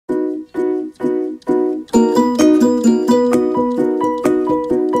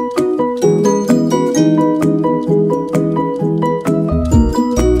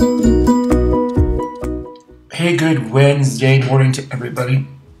morning to everybody.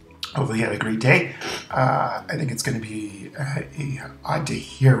 Hopefully you had a great day. I think it's going to be a odd day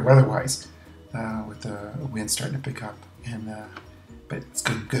here weather-wise with the wind starting to pick up, but it's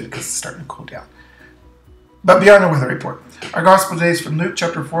good because it's starting to cool down. But beyond the weather report, our gospel today is from Luke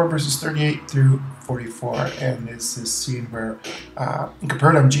chapter 4, verses 38 through 44, and it's this scene where in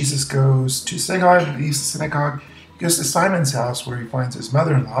Capernaum, Jesus goes to synagogue, leaves the synagogue, he goes to Simon's house where he finds his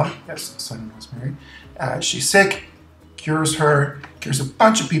mother-in-law. Yes, Simon was married. She's sick, cures her, cures a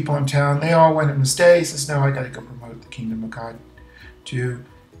bunch of people in town. They all want him to stay. He says, no, I got to go promote the kingdom of God to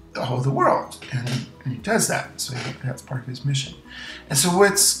the whole of the world. And he does that. So that's part of his mission. And so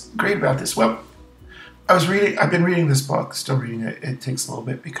what's great about this? Well, I've been reading this book, still reading it. It takes a little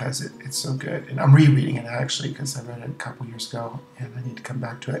bit because it's so good. And I'm rereading it actually because I read it a couple years ago and I need to come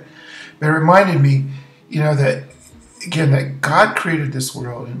back to it. But it reminded me, that again, that God created this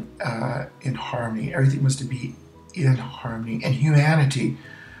world in harmony. Everything was to be in harmony, and humanity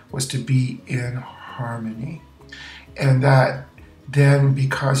was to be in harmony. And that then,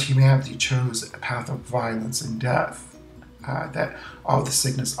 because humanity chose a path of violence and death, that all the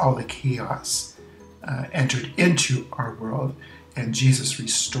sickness, all the chaos entered into our world, and Jesus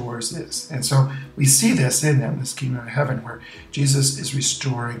restores this. And so we see this in them, this kingdom of heaven, where Jesus is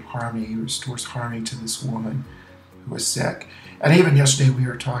restoring harmony. He restores harmony to this woman who was sick. And even yesterday we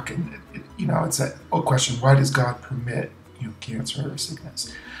were talking, it's that old question, why does God permit, cancer or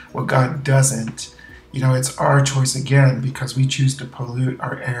sickness? Well, God doesn't. It's our choice again, because we choose to pollute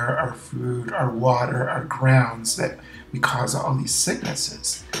our air, our food, our water, our grounds, that we cause all these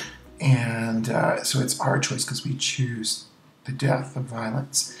sicknesses. And so it's our choice because we choose the death of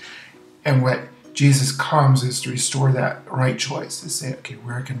violence. And what Jesus comes is to restore that right choice, to say, okay,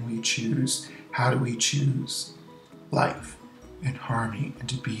 where can we choose? How do we choose life and harmony, and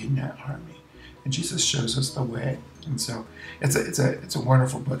to be in that harmony? And Jesus shows us the way. And so it's a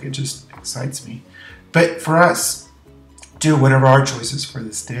wonderful book. It just excites me. But for us, do whatever our choices for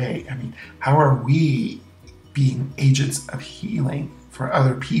this day. How are we being agents of healing for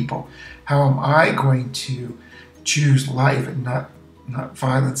other people? How am I going to choose life and not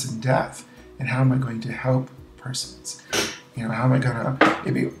violence and death? And how am I going to help persons? How am I going to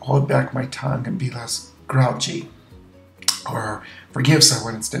maybe hold back my tongue and be less grouchy, or forgive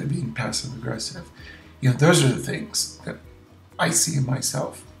someone instead of being passive aggressive? Those are the things that I see in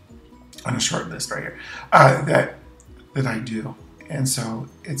myself on a short list right here that I do. And so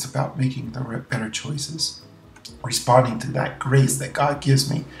it's about making the better choices, responding to that grace that God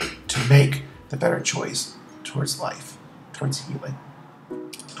gives me to make the better choice towards life, towards healing,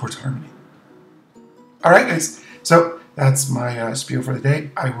 towards harmony. All right, guys. So that's my spiel for the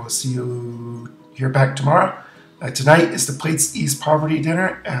day. I will see you here back tomorrow. Tonight is the Plates East Poverty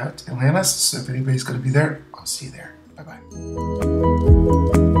Dinner at Atlantis. So if anybody's going to be there, I'll see you there. Bye-bye.